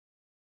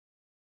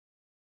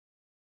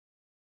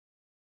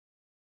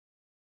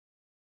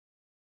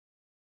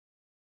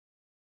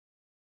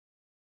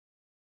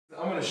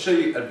I'm going to show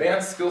you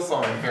advanced skill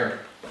saw in here.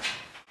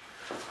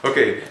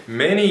 Okay,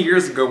 many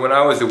years ago when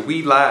I was a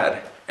wee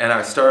lad and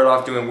I started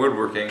off doing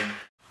woodworking,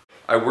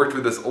 I worked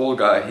with this old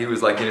guy. He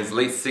was like in his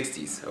late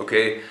 60s,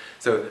 okay?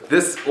 So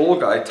this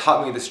old guy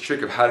taught me this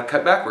trick of how to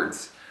cut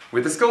backwards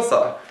with the skill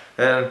saw.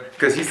 And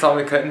because he saw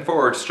me cutting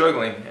forward,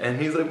 struggling, and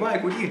he's like,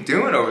 Mike, what are you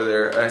doing over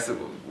there? And I said,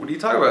 well, what are you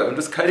talking about? I'm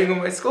just cutting with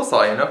my skill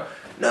saw, you know?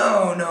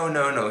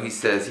 No, he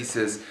says,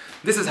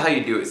 this is how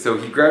you do it. So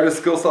he grabbed his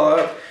skill saw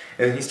up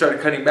and he started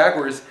cutting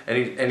backwards, and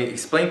he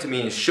explained to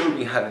me and showed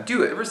me how to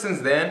do it. Ever since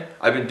then,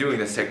 I've been doing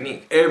this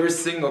technique. Every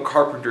single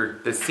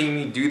carpenter that's seen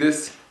me do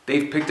this,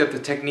 they've picked up the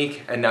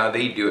technique and now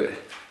they do it.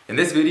 In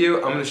this video,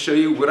 I'm going to show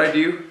you what I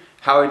do,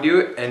 how I do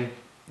it, and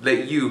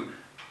let you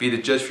be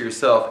the judge for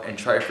yourself and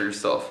try it for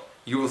yourself.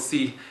 You will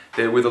see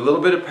that with a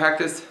little bit of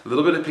practice, a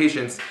little bit of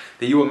patience,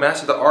 that you will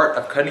master the art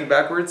of cutting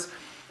backwards.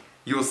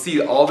 You will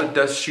see all the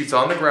dust shoots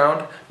on the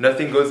ground,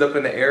 nothing goes up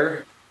in the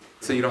air,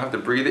 so you don't have to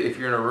breathe it if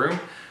you're in a room.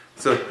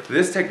 So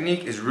this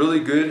technique is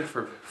really good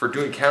for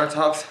doing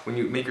countertops when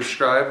you make your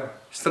scribe,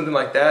 something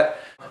like that.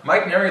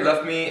 Mike Neri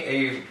left me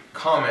a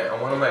comment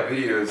on one of my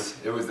videos.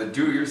 It was the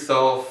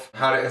do-it-yourself,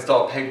 how to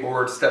install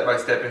pegboard,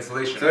 step-by-step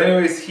installation. So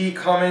anyways, he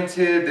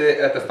commented that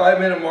at the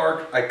 5-minute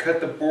mark, I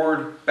cut the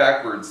board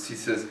backwards. He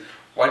says,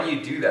 why do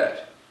you do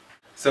that?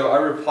 So I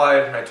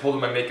replied and I told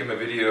him I'd make him a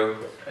video,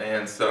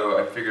 and so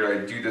I figured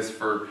I'd do this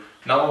for,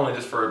 not only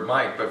just for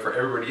Mike, but for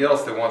everybody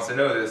else that wants to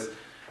know this.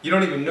 You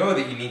don't even know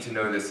that you need to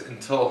know this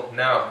until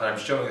now that I'm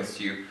showing this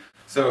to you.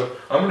 So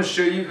I'm going to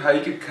show you how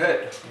you could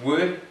cut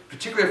wood,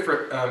 particularly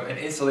for an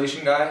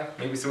installation guy,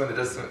 maybe someone that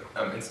does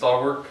some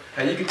install work.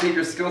 How you could take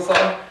your skill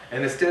saw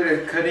and instead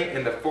of cutting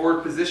in the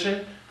forward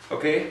position,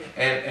 okay,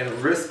 and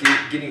risk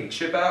getting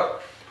chip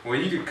out, well,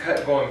 you could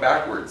cut going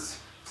backwards.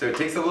 So it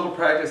takes a little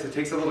practice, it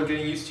takes a little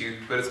getting used to,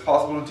 but it's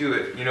possible to do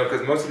it. You know,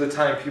 because most of the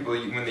time people,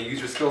 when they use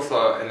their skill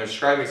saw and they're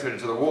scribing something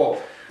to the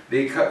wall,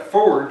 they cut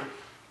forward.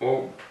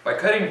 Well, by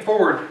cutting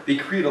forward, they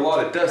create a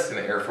lot of dust in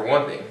the air for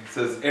one thing. It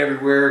says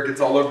everywhere,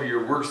 gets all over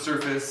your work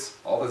surface,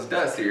 all this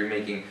dust that you're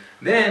making.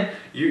 Then,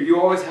 you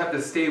always have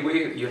to stay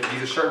away, you have to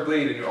use a sharp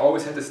blade, and you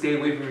always have to stay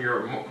away from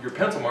your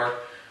pencil mark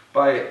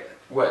by,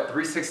 what,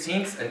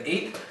 3/16, an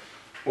eighth?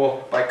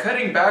 Well, by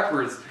cutting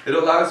backwards, it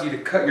allows you to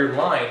cut your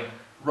line.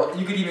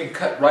 You could even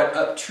cut right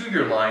up to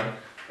your line.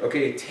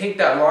 Okay, take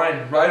that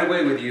line right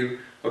away with you.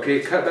 Okay,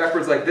 cut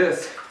backwards like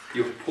this.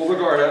 You pull the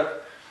guard up.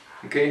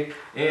 Okay,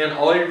 and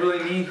all you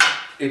really need,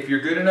 if you're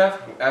good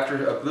enough,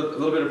 after a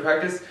little bit of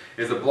practice,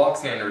 is a block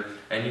sander,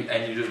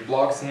 and you just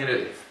block sand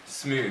it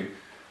smooth.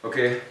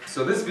 Okay,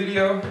 so this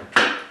video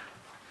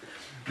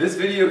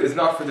is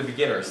not for the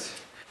beginners.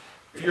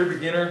 If you're a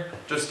beginner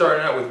just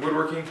starting out with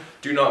woodworking,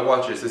 do not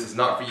watch this. This is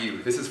not for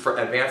you. This is for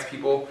advanced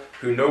people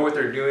who know what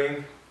they're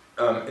doing,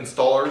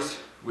 installers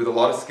with a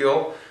lot of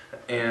skill,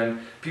 and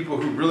people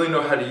who really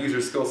know how to use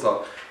their skill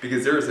saw,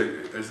 because there's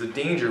a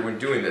danger when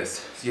doing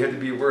this, so you have to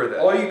be aware of that.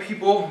 All you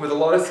people with a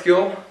lot of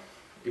skill,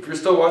 if you're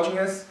still watching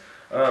this,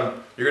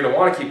 you're going to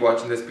want to keep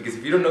watching this, because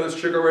if you don't know this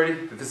trick already,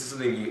 then this is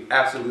something you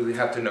absolutely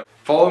have to know.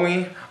 Follow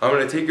me. I'm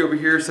going to take you over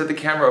here, set the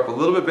camera up a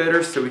little bit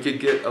better so we could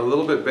get a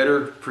little bit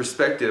better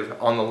perspective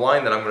on the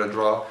line that I'm going to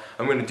draw.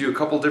 I'm going to do a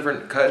couple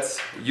different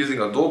cuts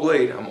using a dull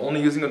blade. I'm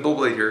only using a dull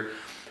blade here.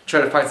 Try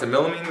to find some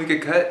millimeter we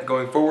could cut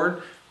going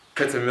forward,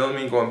 cut some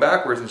millimeter going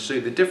backwards and show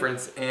you the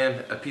difference,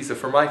 and a piece of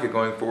formica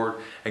going forward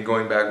and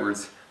going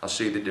backwards. I'll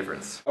show you the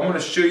difference. I'm going to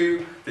show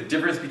you the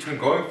difference between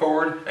going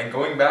forward and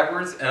going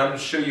backwards, and I'm going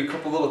to show you a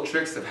couple little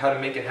tricks of how to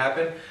make it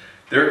happen.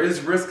 There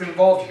is risk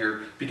involved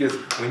here, because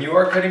when you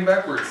are cutting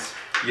backwards,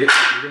 you're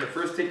going to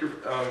first take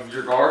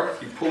your guard,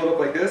 you pull it up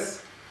like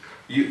this,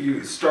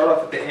 you start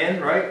off at the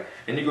end, right,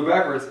 and you go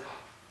backwards.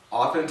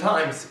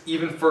 Oftentimes,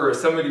 even for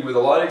somebody with a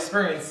lot of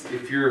experience,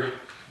 if your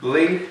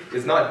blade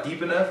is not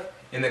deep enough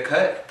in the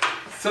cut,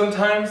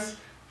 sometimes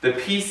the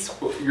piece,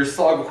 your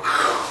saw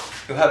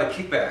you'll have a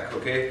kickback,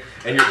 okay?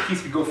 And your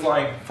piece could go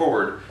flying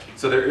forward.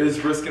 So there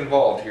is risk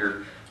involved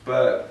here.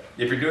 But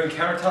if you're doing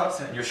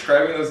countertops and you're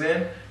scribing those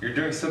in, you're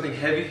doing something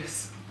heavy,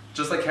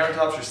 just like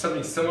countertops or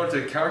something similar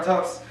to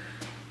countertops,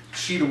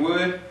 sheet of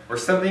wood or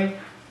something,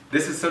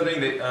 this is something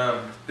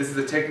that, this is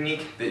a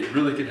technique that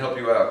really can help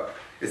you out.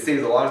 It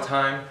saves a lot of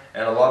time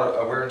and a lot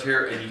of wear and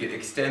tear, and you can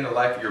extend the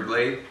life of your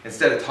blade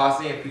instead of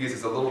tossing it because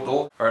it's a little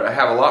dull. Alright, I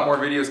have a lot more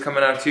videos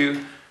coming out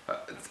too.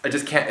 I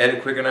just can't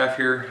edit quick enough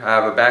here. I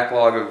have a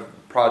backlog of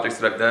projects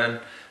that I've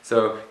done.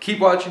 So keep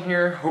watching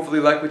here. Hopefully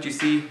you like what you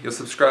see. You'll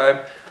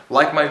subscribe.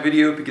 Like my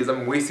video because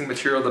I'm wasting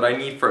material that I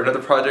need for another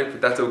project, but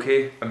that's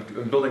okay. I'm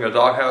building a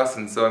doghouse,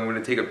 and so I'm going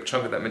to take a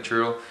chunk of that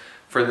material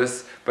for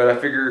this. But I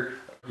figure,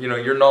 you know,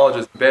 your knowledge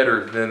is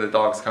better than the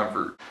dog's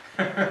comfort.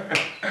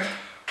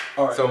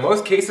 Right. So in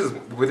most cases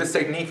with this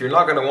technique, you're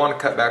not going to want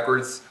to cut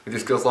backwards with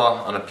your skill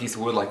saw on a piece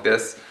of wood like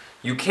this.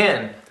 You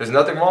can, there's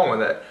nothing wrong with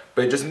that,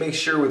 but just make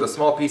sure with a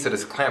small piece that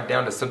is clamped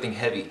down to something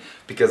heavy,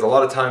 because a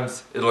lot of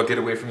times it'll get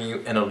away from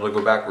you and it'll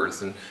go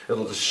backwards and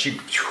it'll just shoot.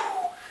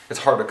 It's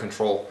hard to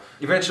control.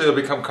 Eventually you'll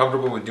become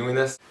comfortable with doing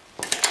this.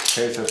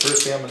 Okay, so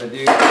first thing I'm going to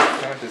do is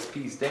clamp this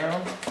piece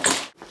down.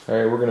 All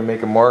right, we're gonna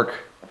make a mark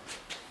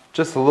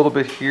just a little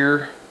bit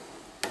here.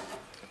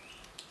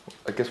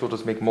 I guess we'll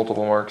just make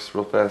multiple marks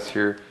real fast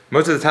here.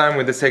 Most of the time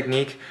with this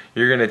technique,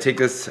 you're gonna take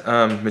this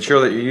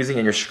material that you're using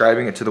and you're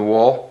scribing it to the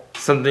wall,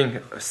 something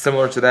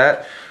similar to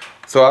that.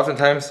 So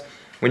oftentimes,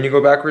 when you go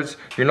backwards,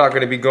 you're not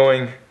gonna be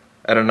going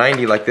at a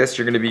 90 like this,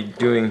 you're gonna be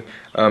doing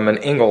an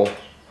angle,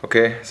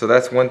 okay? So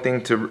that's one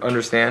thing to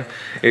understand.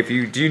 If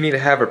you do need to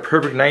have a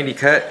perfect 90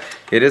 cut,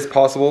 it is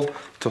possible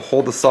to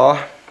hold the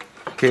saw,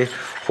 okay?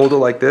 Hold it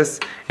like this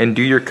and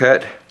do your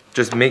cut.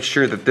 Just make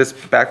sure that this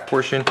back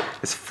portion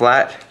is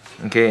flat,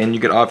 okay? And you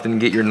can often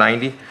get your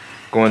 90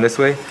 going this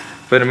way.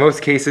 But in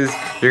most cases,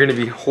 you're gonna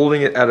be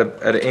holding it at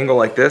an angle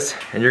like this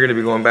and you're gonna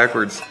be going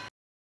backwards.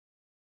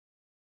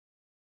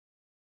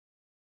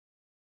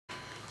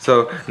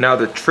 So now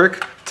the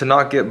trick to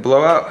not get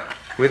blowout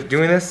with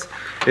doing this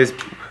is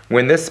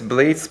when this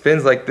blade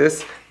spins like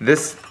this,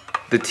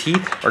 the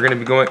teeth are gonna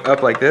be going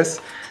up like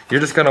this.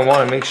 You're just gonna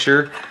wanna make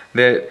sure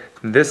that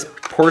this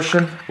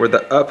portion where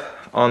the up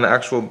on the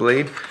actual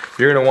blade,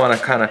 you're gonna wanna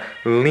kinda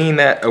lean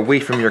that away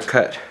from your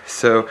cut.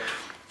 So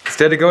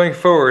instead of going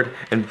forward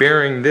and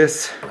bearing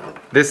this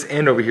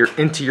end over here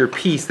into your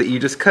piece that you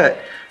just cut,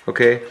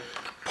 okay,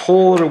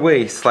 pull it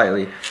away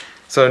slightly.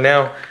 So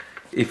now,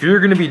 if you're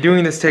gonna be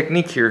doing this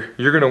technique here,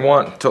 you're gonna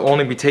want to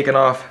only be taking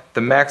off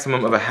the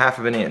maximum of a 1/2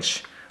 of an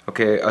inch.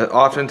 Okay,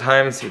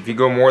 oftentimes if you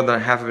go more than a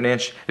 1/2 of an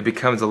inch, it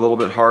becomes a little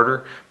bit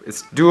harder.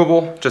 It's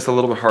doable, just a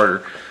little bit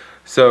harder.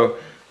 So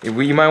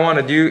what you might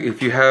wanna do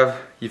if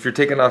you're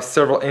taking off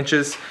several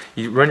inches,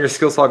 you run your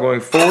skill saw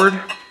going forward,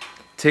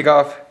 take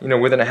off,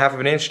 within a 1/2 of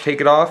an inch, take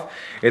it off,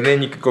 and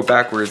then you could go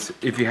backwards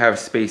if you have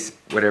space,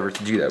 whatever,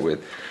 to do that with.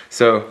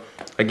 So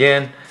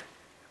again,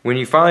 when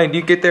you finally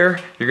do get there,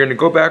 you're gonna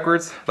go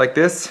backwards like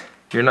this.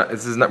 We're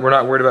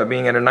not worried about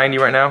being at a 90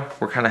 right now.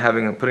 We're kind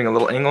of putting a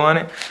little angle on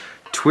it.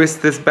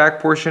 Twist this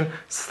back portion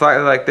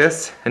slightly like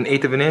this,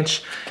 1/8 of an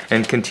inch,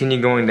 and continue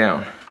going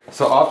down.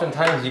 So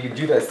oftentimes you could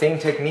do that same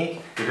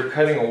technique if you're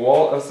cutting a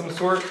wall of some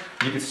sort.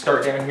 You could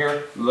start down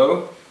here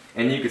low,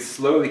 and you could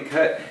slowly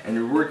cut and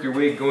you work your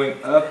way going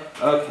up,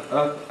 up,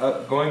 up,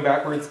 up, going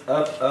backwards,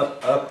 up,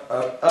 up, up,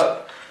 up,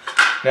 up.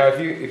 Now if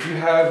you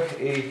have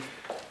a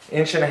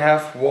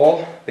 1.5 inch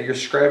wall that you're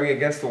scribing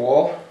against the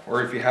wall,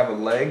 or if you have a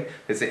leg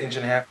that's 1.5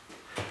 inches,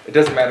 it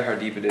doesn't matter how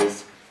deep it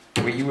is.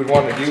 What you would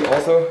want to do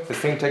also, the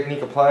same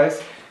technique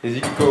applies, is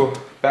you can go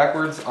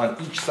backwards on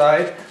each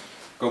side,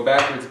 go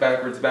backwards,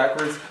 backwards,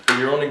 backwards, but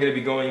you're only going to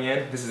be going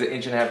in, this is 1.5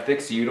 inches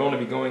thick, so you'd only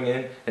be going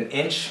in 1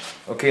 inch,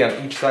 okay,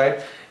 on each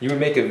side. You would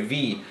make a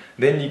V,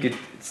 then you could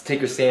take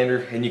your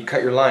sander and you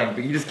cut your line,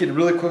 but you just get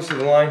really close to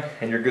the line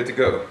and you're good to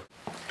go.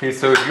 Okay,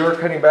 so if you're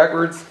cutting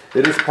backwards,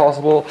 it is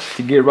possible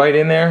to get right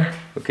in there,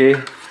 okay,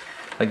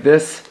 like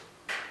this,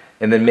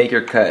 and then make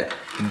your cut.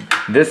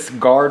 This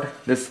guard,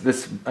 this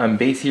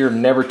base here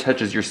never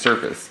touches your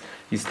surface.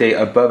 You stay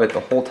above it the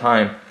whole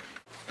time.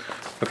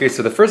 Okay,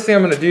 so the first thing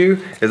I'm gonna do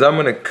is I'm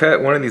gonna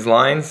cut one of these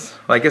lines.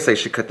 Well, I guess I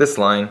should cut this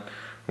line,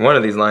 one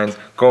of these lines,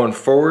 going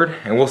forward,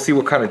 and we'll see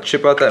what kind of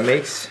chip out that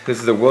makes.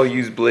 This is a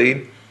well-used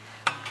blade.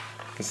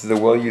 This is a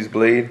well-used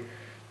blade.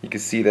 You can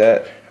see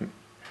that.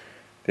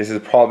 This is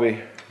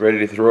probably ready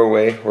to throw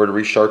away or to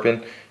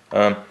resharpen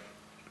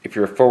if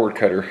you're a forward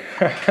cutter.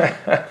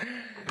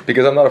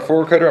 Because I'm not a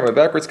forward cutter, I'm a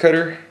backwards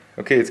cutter.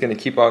 Okay, it's gonna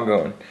keep on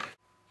going.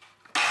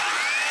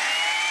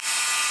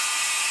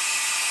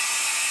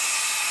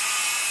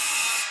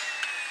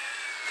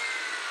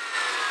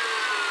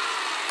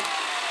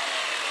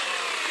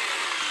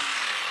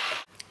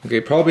 Okay,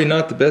 probably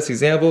not the best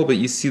example, but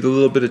you see the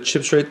little bit of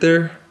chips right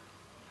there.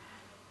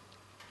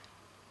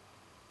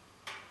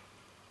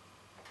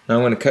 Now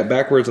I'm going to cut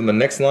backwards on the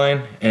next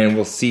line and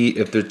we'll see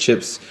if the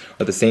chips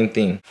are the same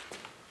thing.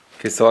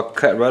 Okay, so I'll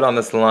cut right on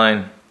this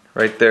line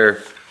right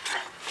there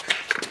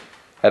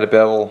at a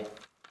bevel.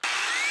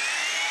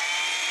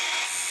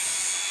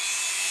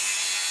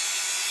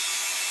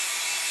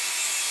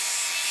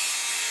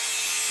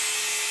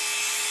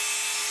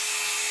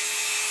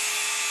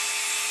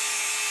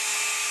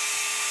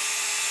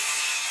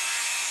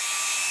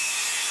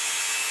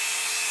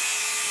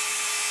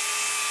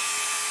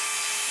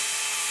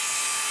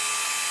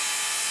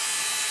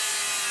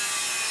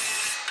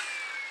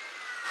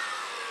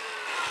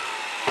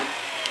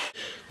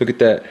 Look at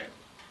that,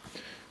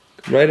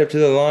 right up to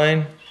the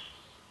line.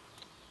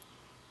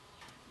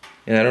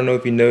 And I don't know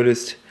if you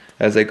noticed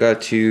as I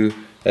got to,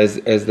 as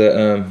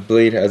the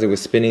blade, as it was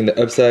spinning the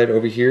upside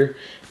over here,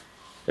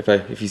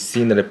 if you've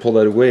seen that I pulled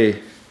that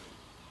away.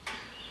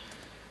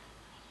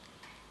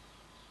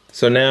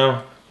 So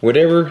now, we'll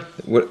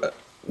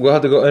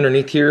have to go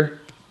underneath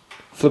here,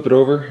 flip it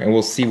over, and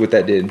we'll see what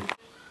that did.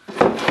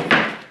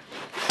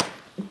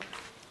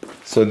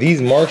 So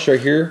these marks right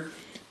here,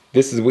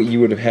 this is what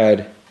you would have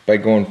had by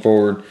going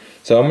forward.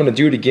 So I'm going to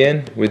do it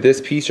again with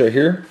this piece right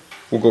here.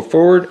 We'll go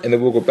forward and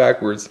then we'll go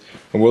backwards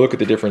and we'll look at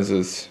the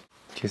differences.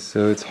 Okay,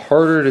 so it's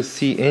harder to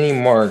see any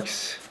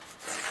marks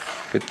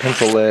with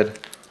pencil lead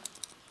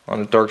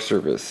on a dark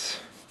surface.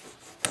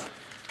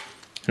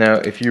 Now,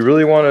 if you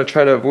really want to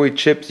try to avoid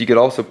chips, you could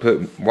also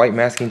put white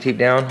masking tape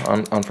down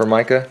on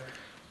Formica,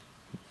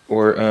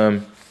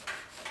 or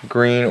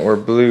green or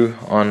blue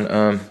on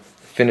a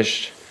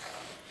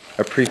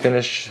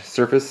pre-finished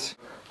surface.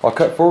 I'll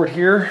cut forward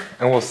here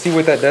and we'll see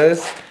what that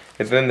does.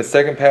 And then the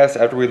second pass,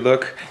 after we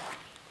look,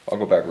 I'll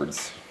go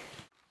backwards.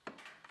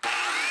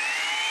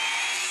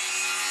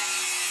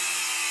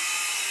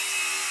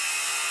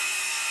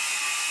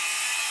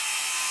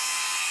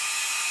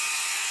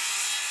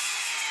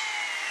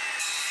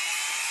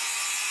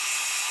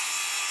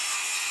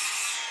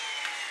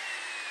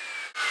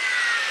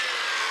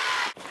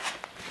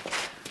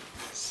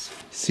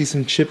 See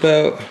some chip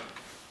out.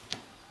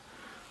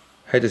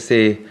 I had to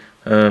say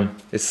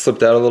it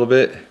slipped out a little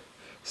bit,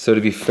 so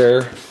to be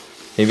fair,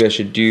 maybe I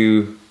should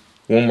do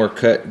one more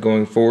cut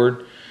going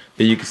forward.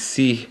 But you can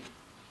see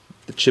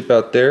the chip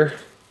out there.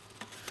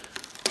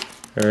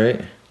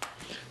 Alright,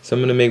 so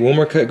I'm going to make one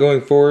more cut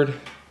going forward,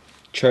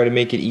 try to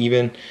make it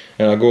even,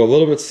 and I'll go a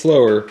little bit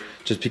slower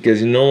just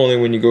because normally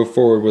when you go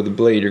forward with a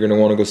blade you're going to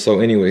want to go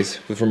slow anyways.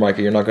 With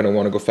Formica you're not going to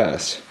want to go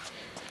fast.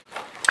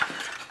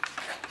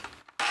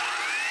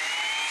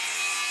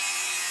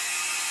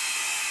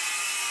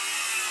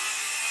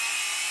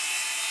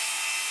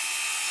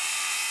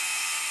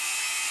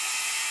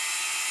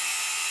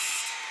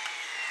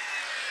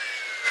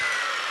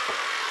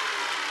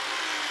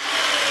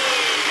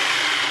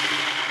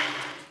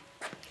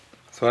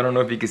 So I don't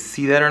know if you can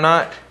see that or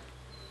not.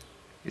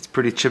 It's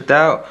pretty chipped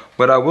out.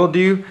 What I will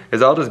do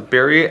is I'll just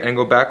bury it and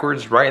go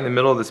backwards right in the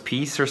middle of this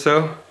piece or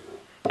so,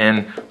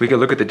 and we can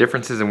look at the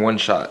differences in one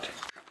shot.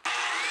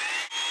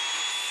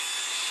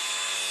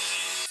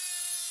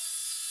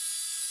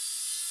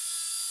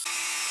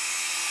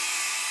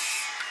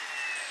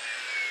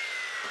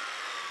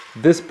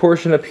 This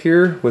portion up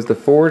here was the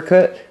forward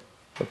cut,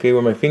 okay,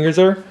 where my fingers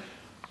are.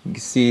 You can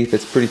see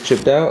that's pretty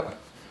chipped out.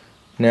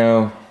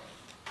 Now,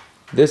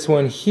 this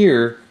one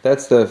here,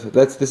 this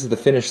is the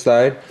finished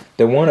side.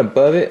 The one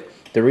above it,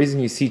 the reason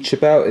you see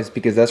chip out is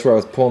because that's where I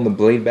was pulling the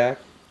blade back.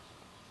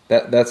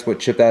 That's what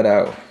chipped that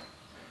out.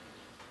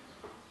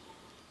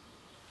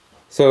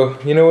 So,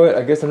 you know what?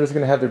 I guess I'm just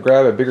gonna have to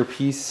grab a bigger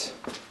piece.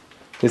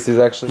 This is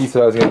actually a piece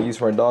that I was gonna use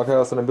for my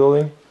doghouse that I'm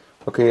building.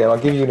 Okay, and I'll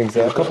give you an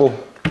example.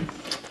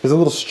 There's a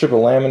little strip of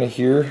laminate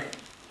here.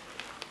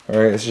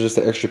 Alright, this is just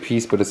an extra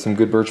piece, but it's some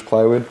good birch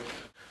plywood.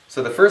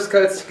 So the first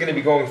cut's gonna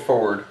be going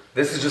forward.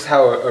 This is just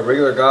how a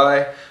regular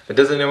guy that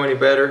doesn't know any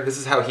better, this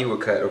is how he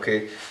would cut,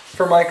 okay?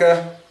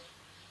 Formica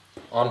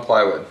on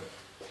plywood.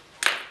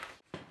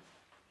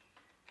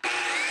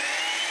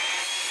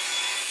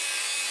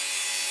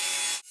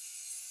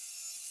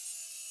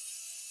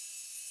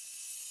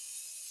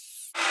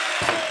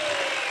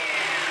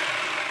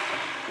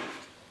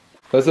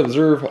 Let's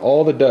observe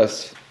all the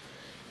dust.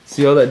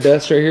 See all that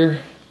dust right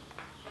here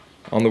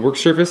on the work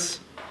surface?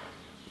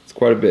 It's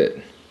quite a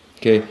bit.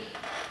 Okay,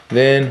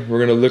 then we're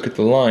gonna look at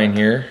the line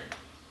here.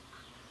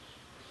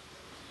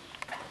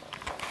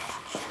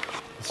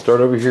 Let's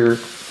start over here.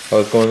 I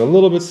was going a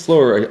little bit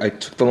slower. I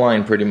took the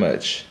line pretty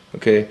much.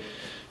 Okay,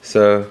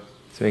 so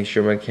let's make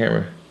sure my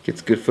camera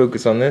gets good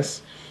focus on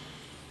this.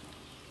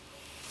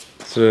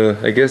 So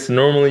I guess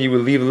normally you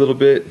would leave a little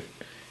bit.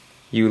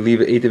 You would leave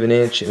 1/8 of an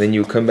inch, and then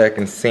you would come back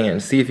and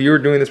sand. See, if you were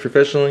doing this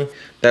professionally,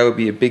 that would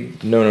be a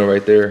big no-no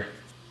right there.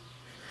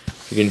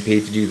 You're getting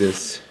paid to do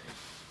this.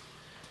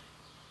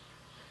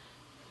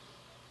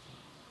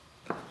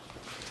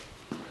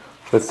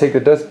 Let's take the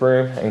dust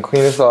broom and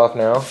clean this off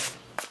now.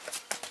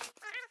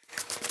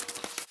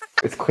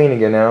 It's clean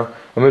again now.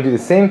 I'm going to do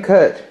the same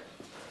cut,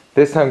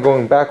 this time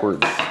going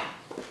backwards.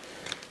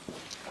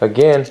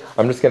 Again,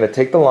 I'm just going to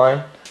take the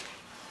line.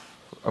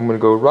 I'm going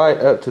to go right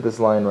up to this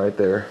line right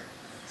there.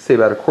 Say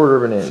about 1/4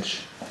 of an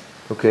inch.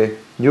 Okay,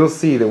 you'll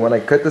see that when I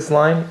cut this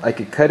line, I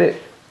could cut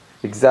it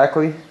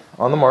exactly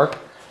on the mark,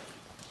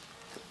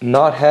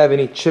 not have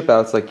any chip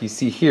outs like you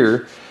see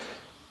here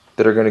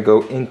that are going to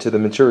go into the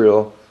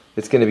material.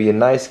 It's going to be a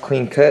nice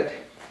clean cut.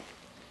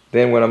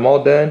 Then when I'm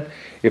all done,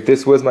 if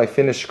this was my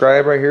finished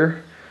scribe right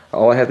here,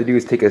 all I have to do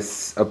is take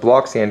a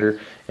block sander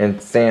and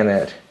sand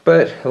that.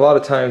 But a lot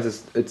of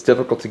times it's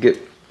difficult to get,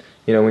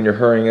 you know, when you're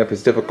hurrying up,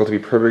 it's difficult to be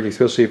perfect,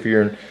 especially if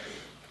you're in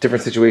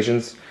different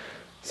situations.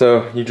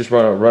 So you just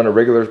run a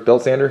regular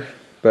belt sander.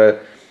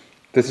 But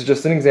this is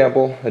just an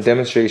example, a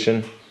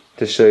demonstration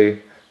to show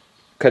you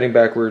cutting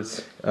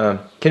backwards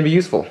can be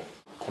useful.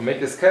 We'll make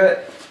this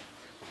cut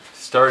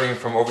starting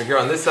from over here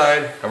on this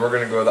side, and we're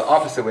going to go the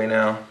opposite way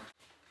now.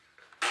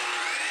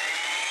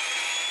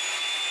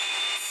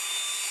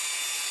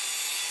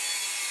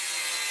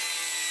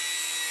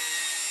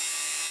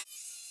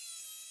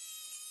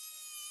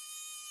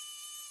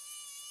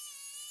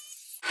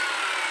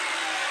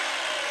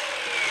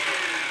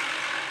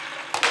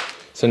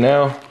 So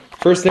now,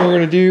 first thing we're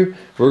going to do,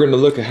 we're going to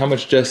look at how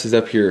much dust is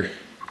up here.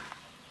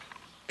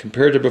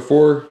 Compared to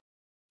before,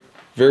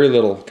 very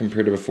little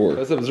compared to before.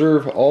 Let's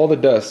observe all the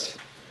dust.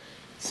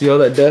 See all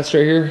that dust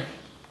right here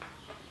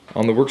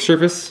on the work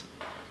surface?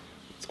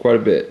 It's quite a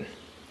bit.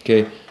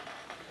 Okay,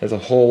 there's a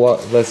whole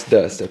lot less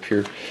dust up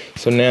here.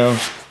 So now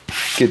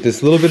get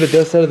this little bit of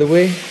dust out of the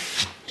way.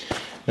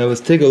 Now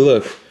let's take a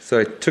look. So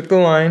I took the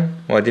line,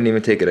 well I didn't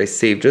even take it, I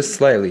saved just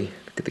slightly.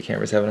 Look at the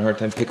camera's having a hard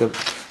time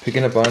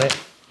picking up on it.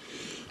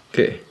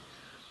 Okay,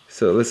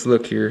 so let's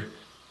look here.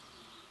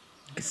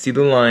 You can see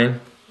the line,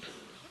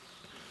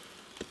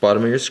 the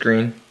bottom of your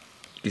screen.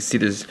 You can see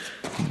there's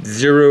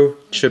zero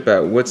chip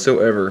out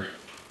whatsoever.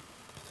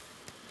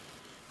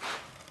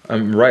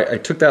 I'm right, I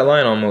took that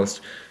line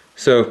almost.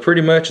 So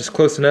pretty much it's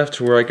close enough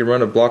to where I could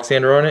run a block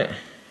sander on it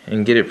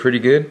and get it pretty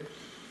good.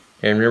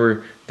 And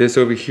remember, this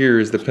over here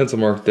is the pencil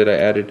mark that I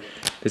added.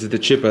 This is the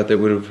chip out that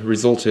would have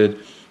resulted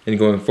in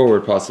going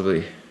forward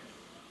possibly.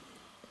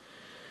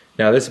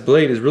 Now this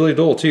blade is really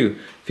dull too.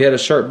 If you had a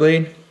sharp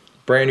blade,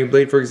 brand new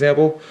blade for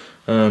example,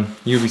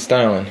 you'd be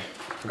styling.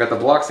 I've got the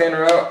block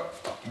sander out.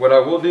 What I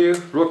will do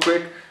real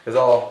quick is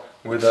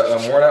with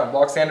a worn out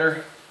block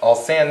sander, I'll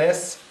sand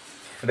this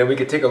and then we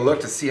can take a look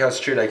to see how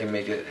straight I can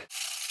make it.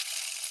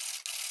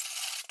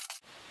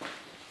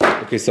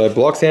 Okay, so I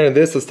block sanded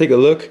this. Let's take a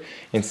look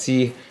and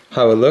see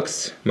how it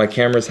looks. My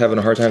camera's having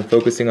a hard time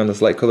focusing on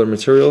this light colored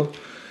material.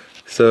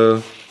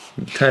 So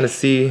you kind of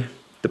see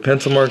the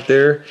pencil mark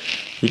there.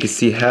 You can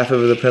see half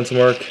of the pencil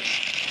mark,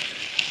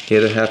 the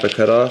other half I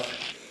cut off.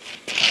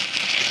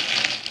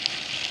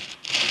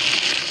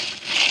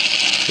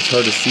 It's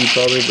hard to see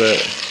probably,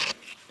 but...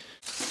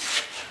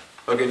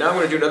 Okay, now I'm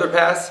going to do another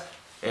pass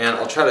and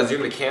I'll try to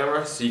zoom the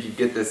camera so you can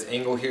get this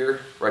angle here,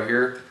 right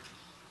here.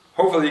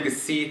 Hopefully you can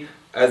see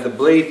as the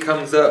blade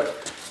comes up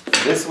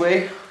this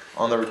way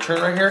on the return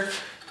right here,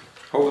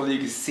 hopefully you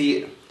can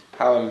see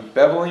how I'm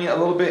beveling it a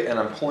little bit and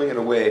I'm pulling it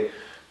away.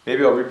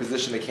 Maybe I'll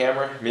reposition the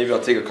camera, maybe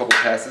I'll take a couple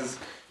passes,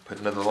 put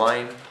another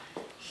line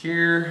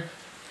here.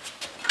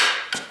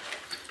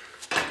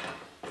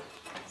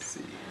 Let's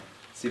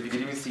see if you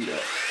can even see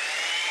that.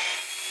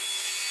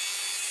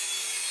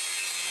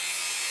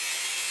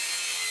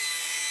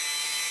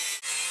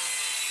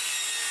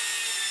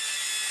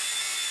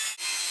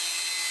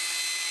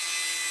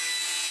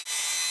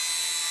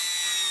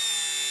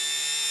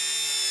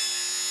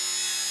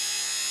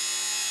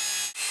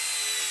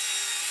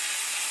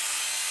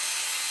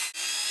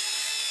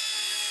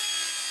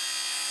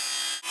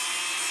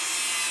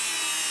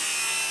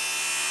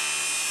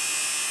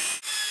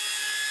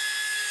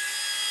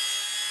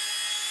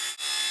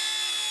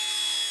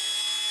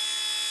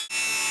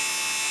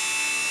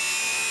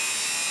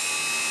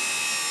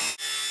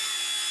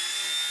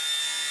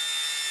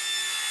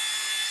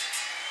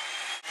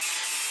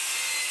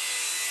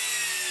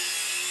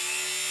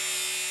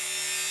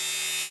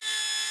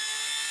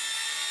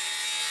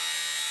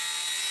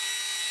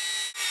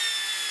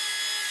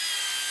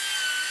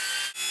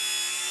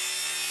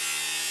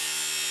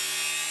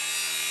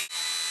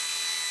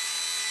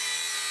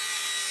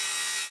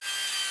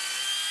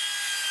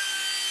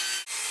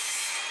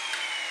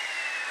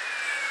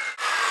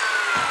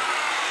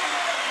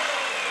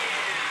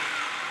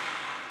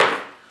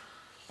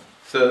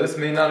 So this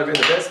may not have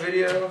been the best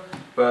video,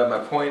 but my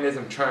point is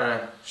I'm trying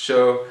to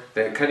show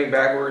that cutting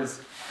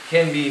backwards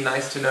can be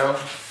nice to know.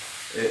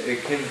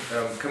 It can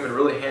come in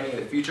really handy in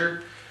the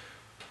future.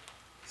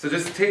 So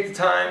just take the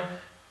time,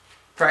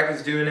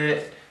 practice doing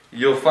it.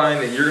 You'll find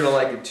that you're gonna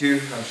like it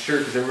too, I'm sure,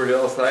 because everybody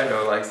else that I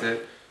know likes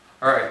it.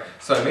 Alright,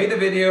 so I made the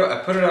video, I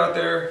put it out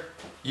there,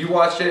 you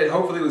watched it,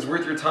 hopefully it was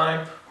worth your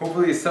time.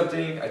 Hopefully it's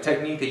something, a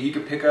technique that you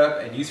could pick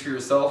up and use for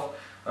yourself.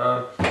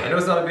 I know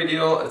it's not a big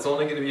deal, it's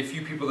only going to be a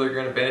few people that are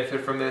going to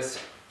benefit from this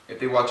if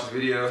they watch this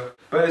video.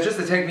 But it's just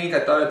a technique,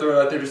 I thought I'd throw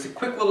it out there, just a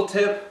quick little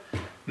tip,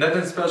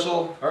 nothing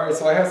special. Alright,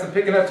 so I have some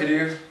picking up to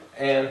do,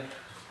 and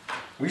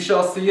we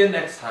shall see you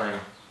next time.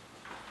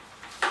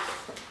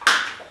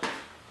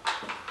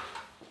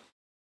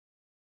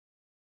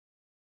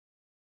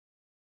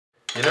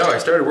 You know, I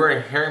started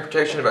wearing hearing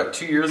protection about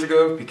 2 years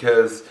ago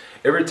because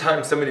every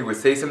time somebody would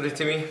say something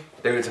to me,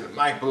 they would say,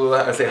 Mike, blah,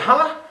 blah, blah. I'd say,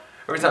 huh?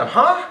 Every time,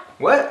 huh?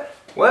 What?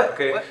 What?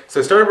 Okay, so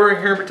I started wearing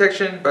hearing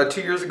protection about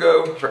 2 years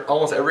ago for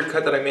almost every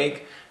cut that I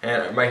make,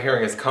 and my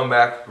hearing has come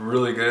back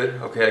really good.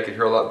 Okay, I could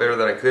hear a lot better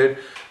than I could.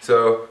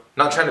 So,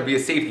 not trying to be a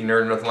safety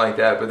nerd or nothing like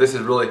that, but this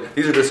is really,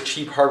 these are just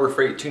cheap Harbor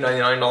Freight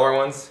 $2.99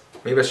 ones.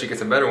 Maybe I should get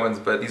some better ones,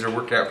 but these are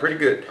working out pretty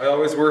good. I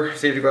always wear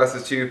safety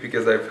glasses too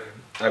because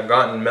I've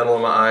gotten metal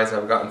in my eyes,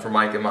 I've gotten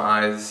formica in my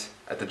eyes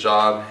at the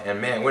job, and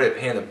man, what a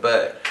pain in the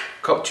butt.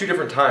 2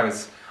 different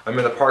times, I'm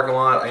in the parking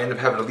lot, I end up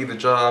having to leave the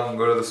job and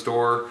go to the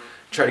store,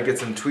 try to get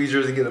some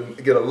tweezers and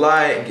get a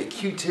light and get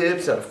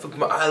Q-tips and flip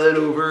my eyelid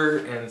over,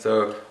 and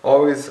so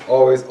always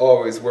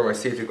wear my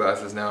safety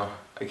glasses now.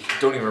 I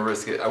don't even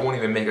risk it. I won't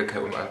even make a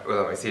cut without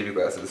my safety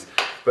glasses.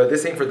 But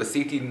this ain't for the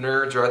safety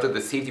nerds or rather the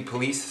safety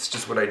police, it's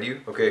just what I do.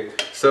 Okay,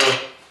 so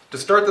to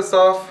start this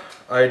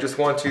off, I just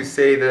want to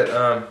say that,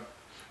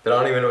 that I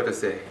don't even know what to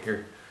say.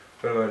 Here,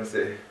 what am I going to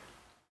say?